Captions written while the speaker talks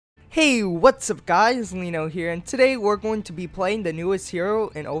Hey, what's up guys, Lino here, and today we're going to be playing the newest hero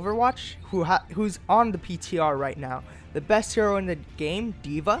in Overwatch, who's on the PTR right now. The best hero in the game,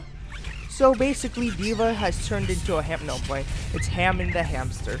 D.Va. So basically, D.Va has turned into a it's Hammond the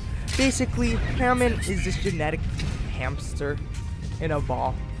hamster. Basically, Hammond is this genetic hamster in a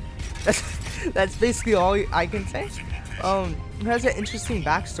ball. That's basically all I can say. It has an interesting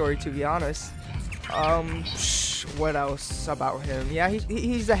backstory, to be honest. What else about him? Yeah,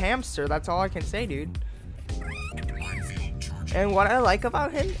 he's a hamster. That's all I can say, dude. And what I like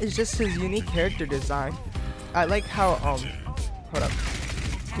about him is just his unique character design. I like how hold up.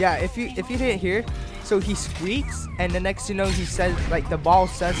 Yeah, if you didn't hear, so he squeaks, and the next you know he says, like, the ball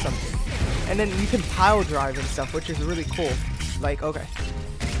says something, and then you can pile drive and stuff, which is really cool. Like, okay.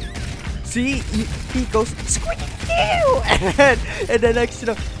 See, he goes squeak, and then next, you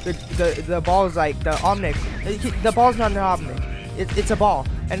know, the ball's like the Omnic. The ball's not an Omnic. It's a ball,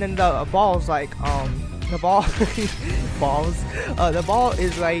 and then the ball's like the ball balls. The ball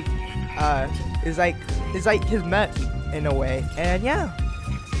is like his met in a way, and yeah.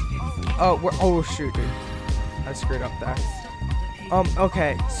 Oh shoot, dude, I screwed up that.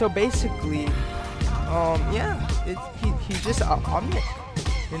 Okay, so basically, yeah, he's just a Omnic,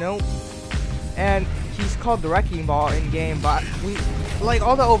 you know. And he's called the Wrecking Ball in game, but like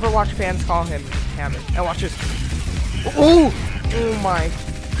all the Overwatch fans call him Hammond. And watch this. Oh my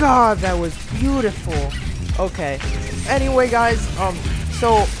god, that was beautiful. Okay. Anyway, guys,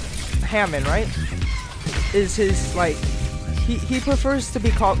 so Hammond, right, is his, like, he prefers to be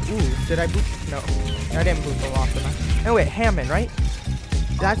called. Did I boot? No, I didn't boot him off the map. Anyway, Hammond, right?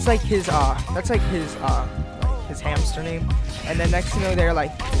 That's like his his hamster name. And then next, you know, they're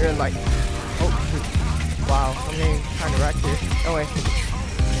like. Oh, wow, I'm getting kind of wrecked here. Oh wait.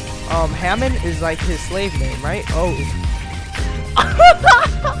 Hammond is like his slave name, right? Oh.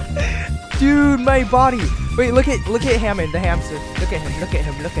 Dude, my body. Wait, look at Hammond, the hamster. Look at him.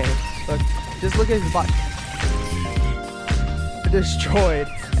 Look, just look at his body. Destroyed.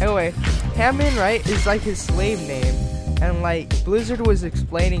 Anyway, Hammond, right, is like his slave name. And like Blizzard was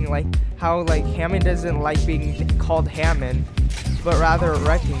explaining like how like Hammond doesn't like being called Hammond, but rather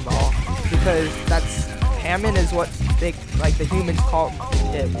Wrecking Ball, because that's Hammond is what they like the humans call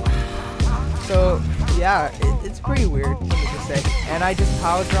it. So yeah, it's pretty weird, let me just say. And I just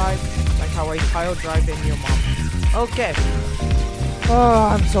pile drive, like how I pile drive in your mom. Okay. Oh,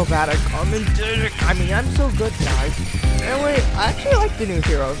 I'm so bad at commenting. I mean, I'm so good, guys. Anyway, I actually like the new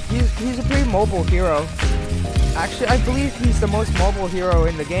hero. He's a pretty mobile hero. Actually, I believe he's the most mobile hero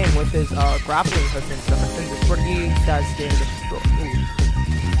in the game with his grappling hook and stuff. I think it's pretty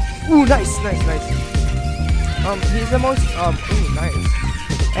Ooh, nice. He's the most nice.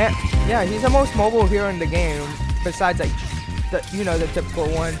 And yeah, he's the most mobile hero in the game. Besides, like, the typical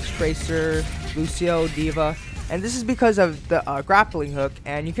ones: Tracer, Lucio, D.Va. And this is because of the grappling hook,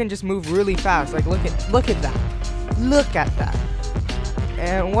 and you can just move really fast. Like, look at that.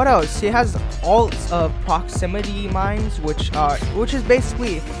 And what else? He has ults of proximity mines, which is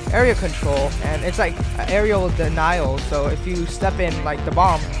basically area control, and it's like aerial denial. So if you step in like the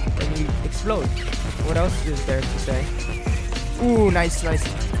bomb, then you explode. What else is there to say? Ooh, nice.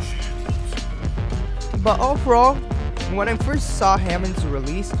 But overall, when I first saw Hammond's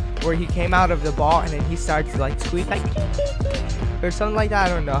release, where he came out of the ball and then he starts to like squeak like or something like that. I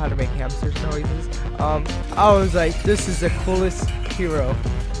don't know how to make hamsters noises. I was like, this is the coolest hero.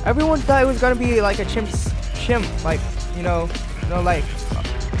 Everyone thought it was gonna be like a chimp, like, you know, like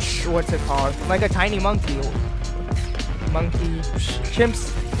what's it called? Like a tiny monkey,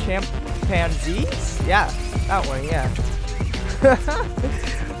 chimpanzees? Yeah, that one, yeah.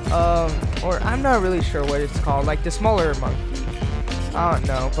 Or I'm not really sure what it's called, like the smaller monkey. I don't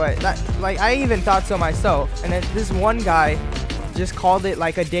know, but that, like, I even thought so myself. And then this one guy just called it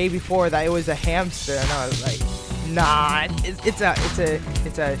like a day before that it was a hamster, and I was like, nah, it's a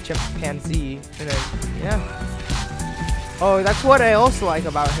chimpanzee. And then, yeah. Oh, that's what I also like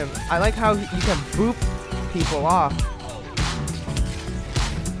about him. I like how you can boop people off.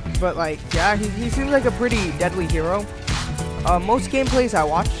 But like, yeah, he seems like a pretty deadly hero. Most gameplays I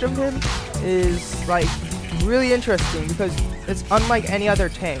watched of him is like really interesting because it's unlike any other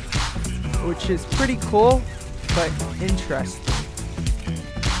tank, which is pretty cool, but interesting.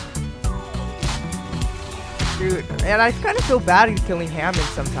 Dude, and I kind of feel bad in killing Hammond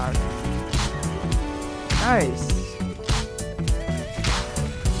sometimes. Nice.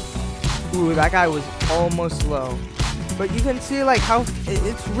 Ooh, that guy was almost low. But you can see like how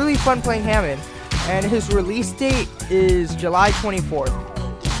it's really fun playing Hammond. And his release date is July 24th.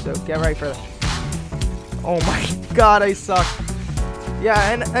 So get ready for that. Oh my god, I suck.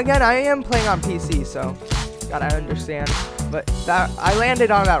 Yeah, and again, I am playing on PC, so gotta understand. But that I landed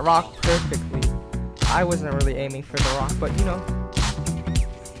on that rock perfectly. I wasn't really aiming for the rock, but you know.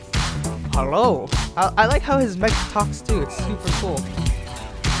 Hello. I like how his mech talks too. It's super cool.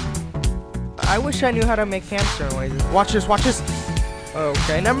 I wish I knew how to make hamster noises. Watch this. Watch this.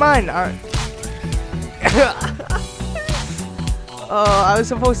 Okay, never mind. Oh, I was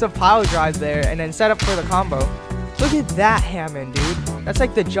supposed to pile drive there and then set up for the combo. Look at that Hammond, dude. That's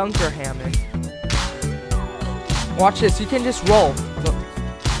like the Junker Hammond. Watch this. You can just roll. Look.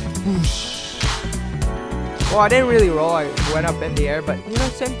 Whoosh. Well, I didn't really roll. I went up in the air, but you know,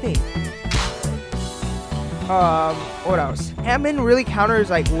 same thing. What else? Hammond really counters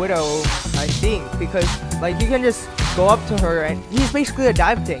like Widow, I think, because like you can just go up to her and he's basically a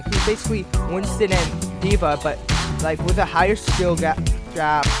dive tank. He's basically Winston and D.Va, but like with a higher skill gap,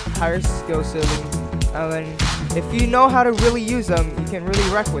 higher skill ceiling. And then if you know how to really use them, you can really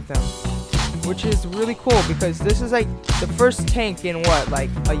wreck with them, which is really cool because this is like the first tank in what, like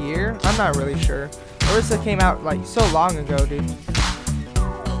a year? I'm not really sure. Orisa came out like so long ago, dude.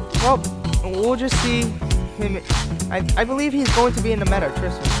 Well, we'll just see him. I believe he's going to be in the meta,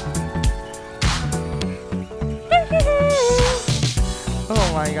 trust me.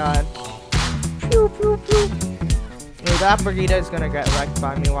 Oh my god. Pew, pew, pew. Yo, that Brigitte is gonna get wrecked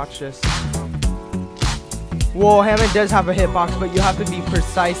by me. Watch this. Whoa, Hammond does have a hitbox, but you have to be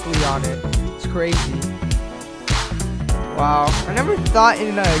precisely on it. It's crazy. Wow. I never thought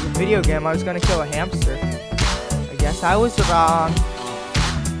in a video game I was gonna kill a hamster. I guess I was wrong.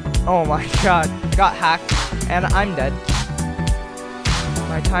 Oh my god. I got hacked, and I'm dead.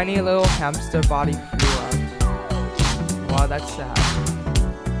 My tiny little hamster body flew out. Wow, that's sad.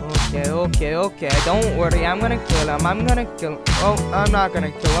 Okay. Don't worry. I'm gonna kill him. Oh, I'm not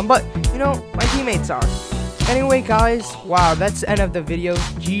gonna kill him, but, you know, my teammates are. Anyway, guys, wow, that's the end of the video.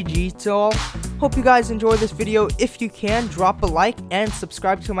 GG to all. Hope you guys enjoyed this video. If you can, drop a like and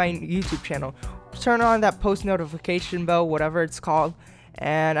subscribe to my YouTube channel. Turn on that post notification bell, whatever it's called.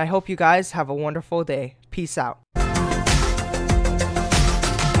 And I hope you guys have a wonderful day. Peace out.